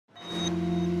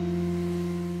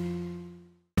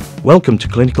Welcome to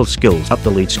Clinical Skills at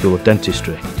the Leeds School of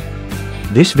Dentistry.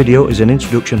 This video is an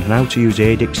introduction on how to use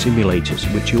ADEC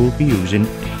simulators, which you will be using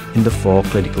in the 4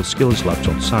 clinical skills labs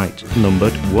on site,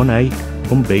 numbered 1A,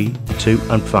 1B, 2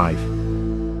 and 5.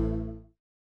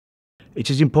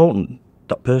 It is important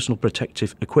that personal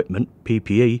protective equipment,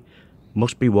 PPE,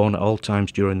 must be worn at all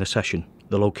times during the session.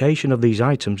 The location of these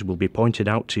items will be pointed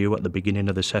out to you at the beginning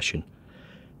of the session.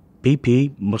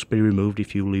 PPE must be removed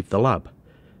if you leave the lab.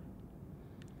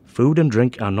 Food and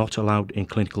drink are not allowed in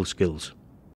clinical skills.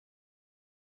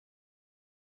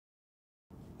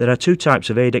 There are 2 types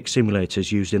of ADEC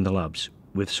simulators used in the labs,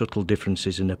 with subtle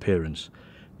differences in appearance.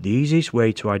 The easiest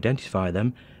way to identify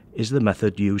them is the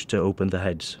method used to open the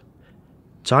heads.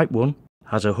 Type 1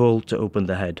 has a hole to open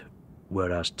the head,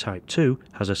 whereas Type 2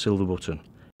 has a silver button.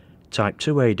 Type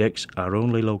 2 ADECs are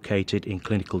only located in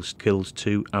clinical skills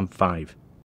 2 and 5.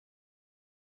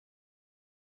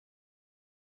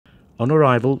 On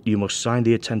arrival, you must sign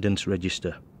the attendance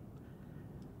register.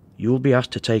 You will be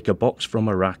asked to take a box from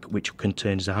a rack which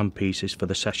contains the handpieces for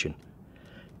the session.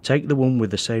 Take the one with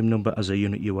the same number as the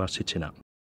unit you are sitting at.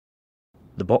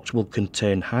 The box will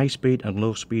contain high-speed and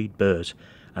low-speed BURS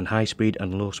and high-speed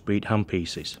and low-speed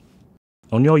handpieces.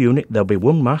 On your unit there will be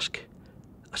 1 mask,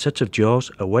 a set of jaws,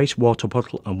 a wastewater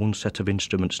bottle and 1 set of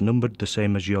instruments numbered the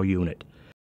same as your unit.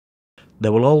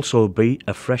 There will also be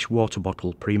a fresh water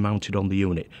bottle pre-mounted on the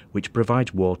unit which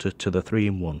provides water to the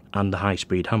 3-in-1 and the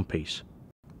high-speed handpiece.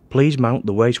 Please mount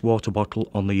the wastewater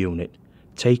bottle on the unit,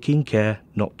 taking care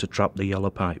not to trap the yellow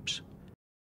pipes.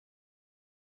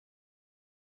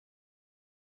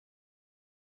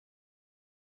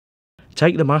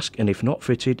 Take the mask and if not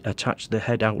fitted, attach the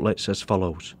head outlets as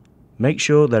follows. Make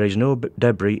sure there is no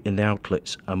debris in the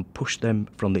outlets and push them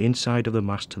from the inside of the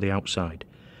mask to the outside,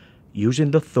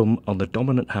 using the thumb on the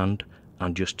dominant hand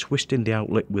and just twisting the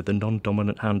outlet with the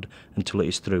non-dominant hand until it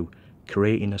is through,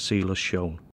 creating a seal as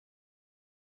shown.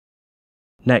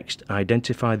 Next,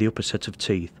 identify the upper set of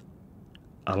teeth.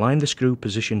 Align the screw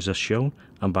positions as shown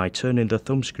and by turning the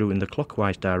thumb screw in the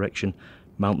clockwise direction,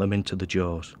 mount them into the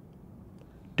jaws.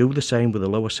 Do the same with the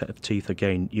lower set of teeth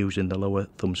again using the lower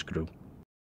thumb screw.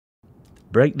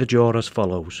 Break the jaw as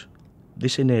follows.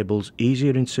 This enables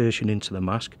easier insertion into the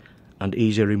mask and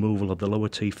easier removal of the lower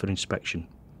teeth for inspection.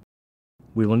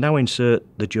 We will now insert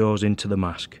the jaws into the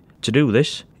mask. To do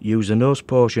this, use the nose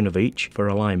portion of each for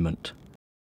alignment.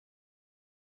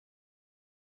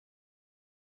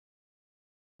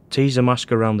 Tease the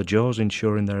mask around the jaws,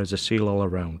 ensuring there is a seal all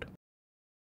around.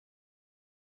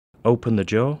 Open the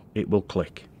jaw, it will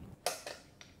click.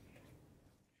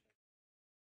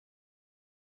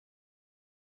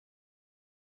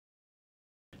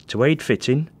 To aid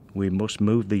fitting, we must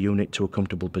move the unit to a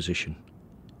comfortable position.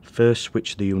 First,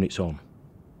 switch the units on.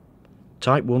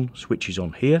 Type 1 switches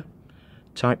on here.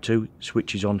 Type 2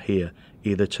 switches on here,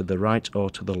 either to the right or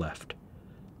to the left.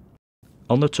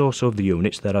 On the torso of the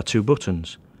units there are 2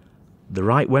 buttons. The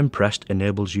right, when pressed,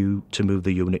 enables you to move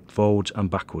the unit forwards and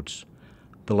backwards.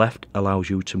 The left allows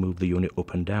you to move the unit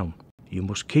up and down. You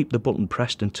must keep the button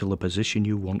pressed until the position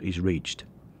you want is reached.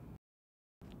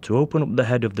 To open up the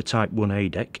head of the Type 1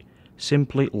 ADEC,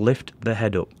 simply lift the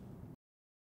head up.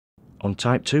 On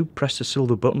Type 2, press the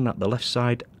silver button at the left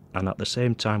side and at the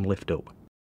same time lift up.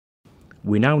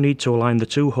 We now need to align the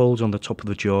 2 holes on the top of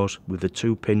the jaws with the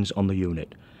 2 pins on the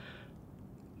unit.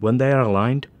 When they are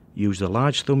aligned, use the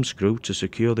large thumb screw to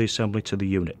secure the assembly to the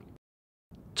unit.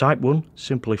 Type 1,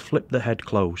 simply flip the head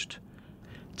closed.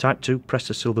 Type 2, press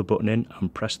the silver button in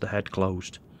and press the head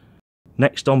closed.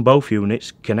 Next, on both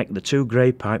units, connect the 2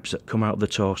 grey pipes that come out of the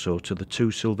torso to the 2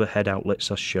 silver head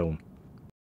outlets as shown.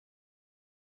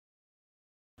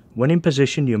 When in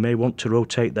position, you may want to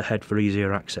rotate the head for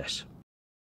easier access.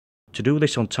 To do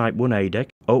this on Type 1 ADEC,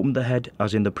 open the head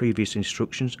as in the previous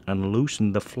instructions and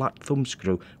loosen the flat thumb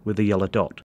screw with the yellow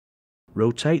dot.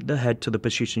 Rotate the head to the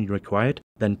position required,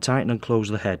 then tighten and close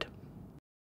the head.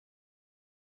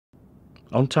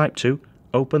 On Type 2,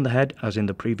 open the head as in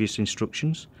the previous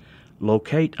instructions.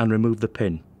 Locate and remove the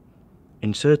pin.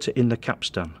 Insert it in the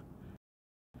capstan.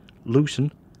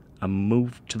 Loosen and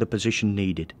move to the position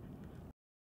needed.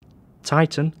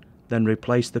 Tighten, then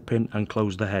replace the pin and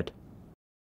close the head.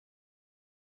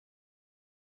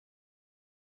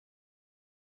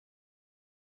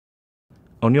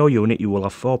 On your unit you will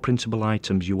have 4 principal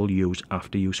items you will use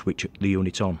after you switch the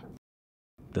unit on.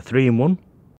 The 3-in-1,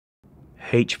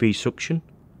 HV suction,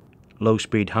 low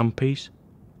speed handpiece,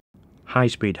 high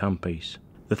speed handpiece.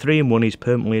 The 3-in-1 is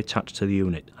permanently attached to the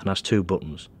unit and has 2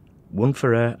 buttons, one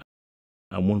for air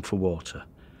and one for water.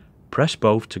 Press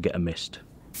both to get a mist.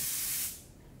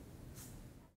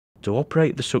 To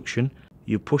operate the suction,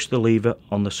 you push the lever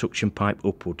on the suction pipe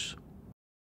upwards.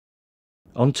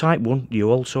 On type 1, you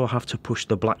also have to push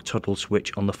the black toggle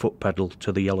switch on the foot pedal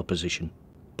to the yellow position.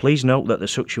 Please note that the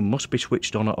suction must be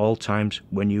switched on at all times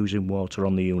when using water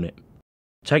on the unit.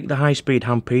 Take the high-speed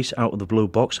handpiece out of the blue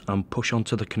box and push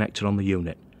onto the connector on the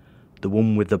unit, the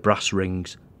one with the brass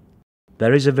rings.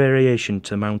 There is a variation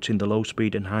to mounting the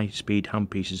low-speed and high-speed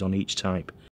handpieces on each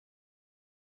type.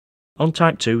 On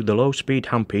type 2, the low-speed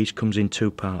handpiece comes in two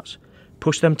parts.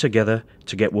 Push them together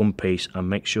to get one piece and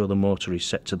make sure the motor is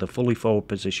set to the fully forward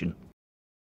position.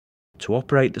 To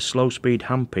operate the slow-speed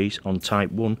handpiece on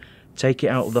type 1, take it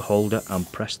out of the holder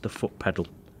and press the foot pedal.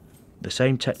 The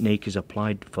same technique is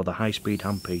applied for the high-speed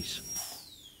handpiece.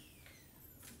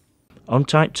 On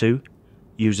type 2,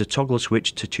 use a toggle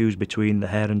switch to choose between the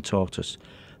hare and tortoise,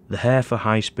 the hare for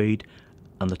high speed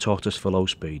and the tortoise for low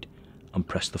speed, and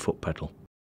press the foot pedal.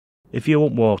 If you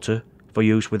want water for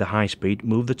use with a high speed,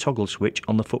 move the toggle switch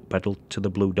on the foot pedal to the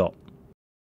blue dot.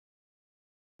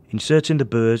 Inserting the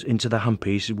BURS into the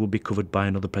handpieces will be covered by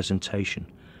another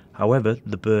presentation. However,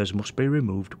 the BURS must be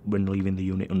removed when leaving the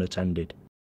unit unattended.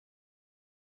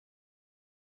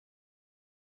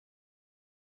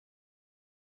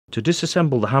 To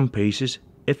disassemble the handpieces,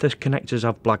 if the connectors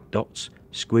have black dots,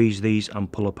 squeeze these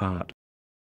and pull apart.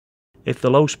 If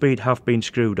the low speed have been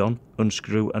screwed on,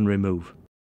 unscrew and remove.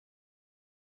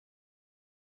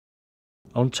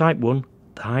 On type 1,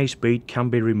 the high speed can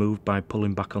be removed by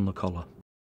pulling back on the collar.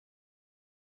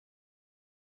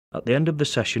 At the end of the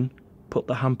session, put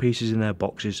the handpieces in their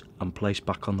boxes and place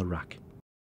back on the rack.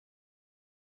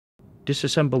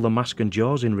 Disassemble the mask and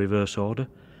jaws in reverse order,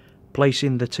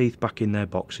 placing the teeth back in their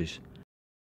boxes.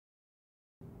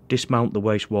 Dismount the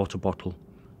wastewater bottle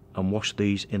and wash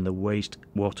these in the waste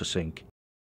water sink.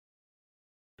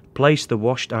 Place the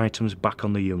washed items back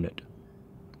on the unit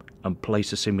and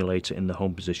place the simulator in the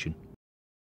home position.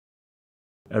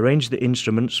 Arrange the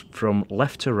instruments from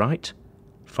left to right,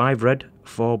 5 red,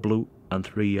 4 blue and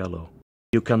 3 yellow.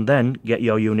 You can then get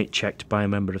your unit checked by a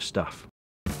member of staff.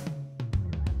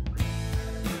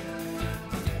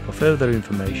 For further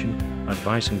information,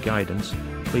 advice and guidance,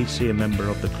 please see a member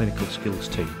of the clinical skills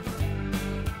team.